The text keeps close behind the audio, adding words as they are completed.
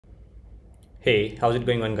Hey, how's it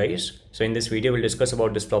going on, guys? So in this video, we'll discuss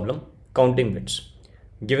about this problem, counting bits.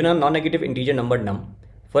 Given a non-negative integer number num,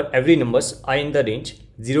 for every numbers I in the range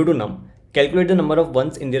 0 to num, calculate the number of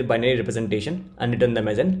ones in their binary representation and return them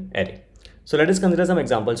as an array. So let us consider some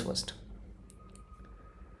examples first.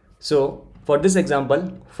 So for this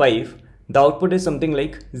example, 5, the output is something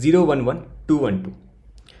like 0, 1, 1, 2, 1, 2.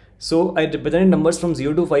 So I represented numbers from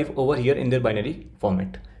 0 to 5 over here in their binary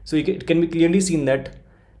format. So it can be clearly seen that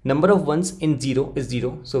number of ones in 0 is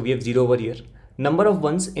 0, so we have 0 over here. Number of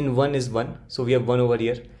ones in 1 is 1, so we have 1 over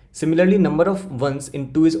here. Similarly, number of ones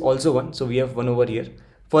in 2 is also 1, so we have 1 over here.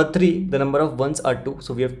 For 3, the number of ones are 2,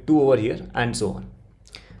 so we have 2 over here, and so on.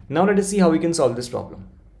 Now let us see how we can solve this problem.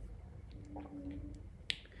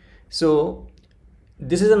 So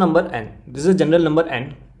this is a number n, this is a general number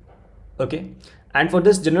n, okay? And for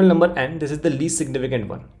this general number n, this is the least significant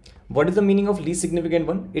one. What is the meaning of least significant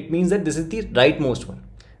one? It means that this is the rightmost one.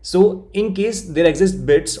 So in case there exist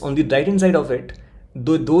bits on the right hand side of it,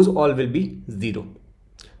 those all will be 0.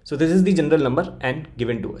 So this is the general number n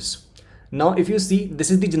given to us. Now if you see, this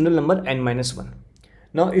is the general number n minus 1.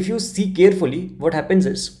 Now if you see carefully, what happens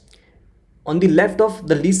is, on the left of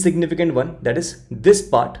the least significant one, that is this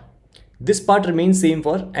part remains same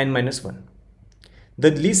for n minus 1. The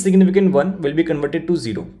least significant one will be converted to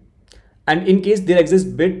 0. And in case there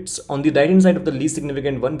exist bits on the right hand side of the least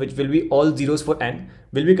significant one, which will be all zeros for n,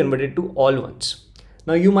 will be converted to all ones.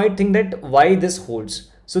 Now you might think that why this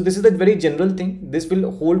holds. So this is a very general thing. This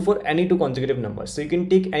will hold for any two consecutive numbers. So you can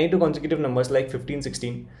take any two consecutive numbers like 15,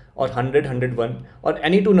 16 or 100, 101 or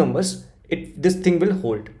any two numbers. This thing will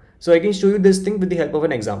hold. So I can show you this thing with the help of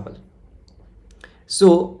an example.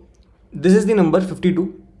 So this is the number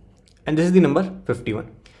 52 and this is the number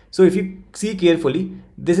 51. So if you see carefully,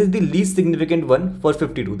 this is the least significant one for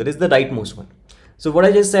 52. That is the rightmost one. So what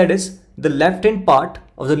I just said is the left hand part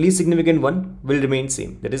of the least significant one will remain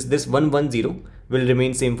same. That is this 110 will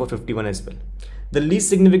remain same for 51 as well. The least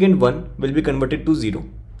significant one will be converted to 0.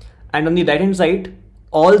 And on the right hand side,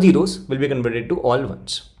 all zeros will be converted to all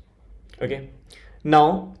ones. Okay.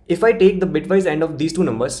 Now, if I take the bitwise end of these two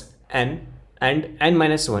numbers, n and n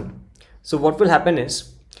minus 1. So what will happen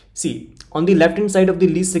is, see, on the left hand side of the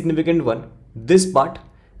least significant one, this part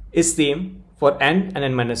is same for n and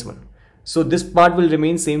n minus 1. So this part will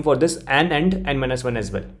remain same for this n and n minus 1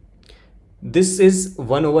 as well. This is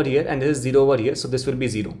 1 over here and this is 0 over here. So this will be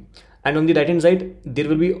 0. And on the right hand side, there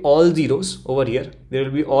will be all zeros over here. There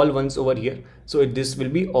will be all ones over here. So this will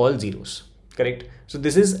be all zeros. Correct. So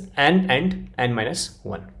this is n and n minus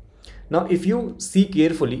 1. Now if you see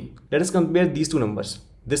carefully, let us compare these two numbers.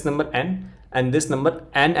 This number n and this number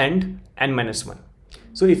n and n minus 1.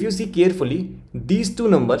 So if you see carefully, these two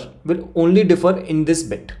numbers will only differ in this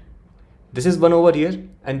bit. This is 1 over here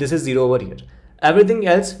and this is 0 over here. Everything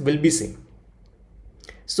else will be same.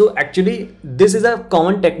 So actually this is a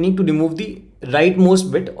common technique to remove the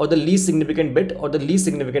rightmost bit or the least significant bit or the least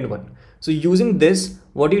significant one. So using this,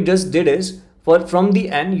 what you just did is, from the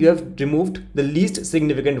n you have removed the least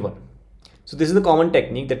significant one. So this is the common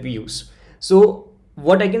technique that we use. So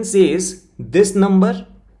what I can say is this number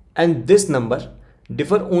and this number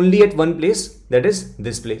differ only at one place, that is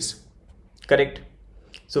this place. Correct.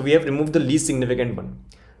 So we have removed the least significant one.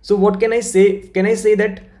 So what can I say? Can I say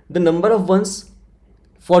that the number of ones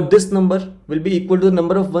for this number will be equal to the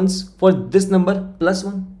number of ones for this number plus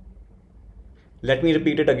 1? Let me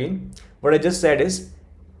repeat it again. What I just said is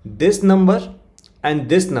this number and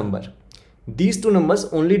this number. These two numbers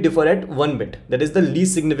only differ at one bit. That is the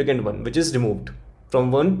least significant one, which is removed. From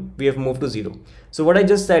 1 we have moved to 0. So what I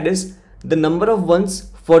just said is the number of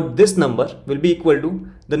ones for this number will be equal to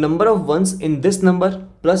the number of ones in this number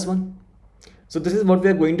plus 1. So this is what we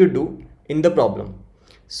are going to do in the problem.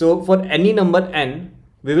 So for any number n,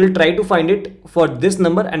 we will try to find it for this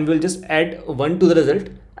number and we will just add 1 to the result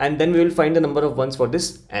and then we will find the number of ones for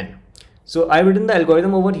this n. So I've written the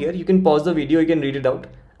algorithm over here. You can pause the video, you can read it out,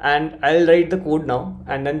 and I'll write the code now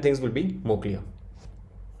and then things will be more clear.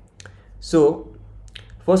 So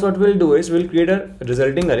first what we'll do is we'll create a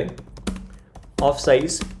resulting array of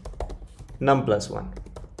size num plus 1.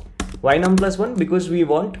 Why num plus 1? Because we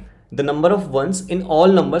want the number of ones in all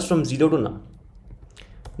numbers from 0 to num.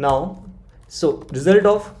 Now, so result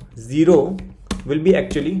of 0 will be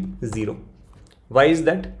actually 0. Why is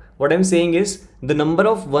that? What I'm saying is the number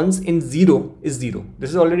of ones in 0 is 0. This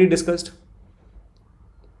is already discussed.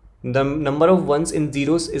 The number of ones in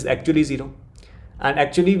zeros is actually 0. And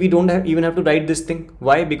actually we don't even have to write this thing.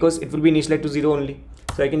 Why? Because it will be initialized to 0 only.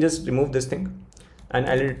 So I can just remove this thing and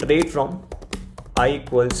I'll iterate from I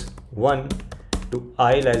equals 1 to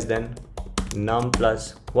I less than num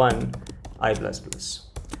plus 1 I plus plus.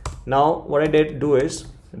 Now what I did do is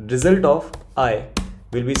result of I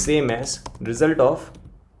will be same as result of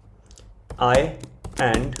I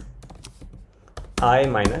and I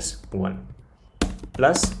minus 1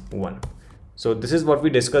 plus 1. So this is what we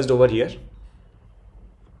discussed over here.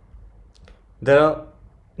 The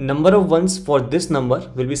number of ones for this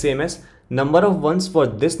number will be same as number of ones for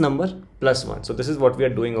this number plus 1. So this is what we are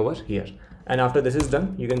doing over here. And after this is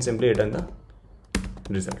done, you can simply return the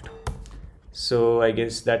result. So I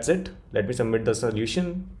guess that's it. Let me submit the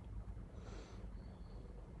solution.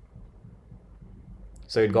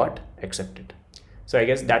 So it got accepted. So I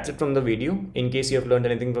guess that's it from the video. In case you have learned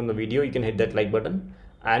anything from the video, you can hit that like button.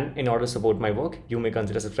 And in order to support my work, you may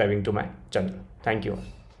consider subscribing to my channel. Thank you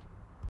all.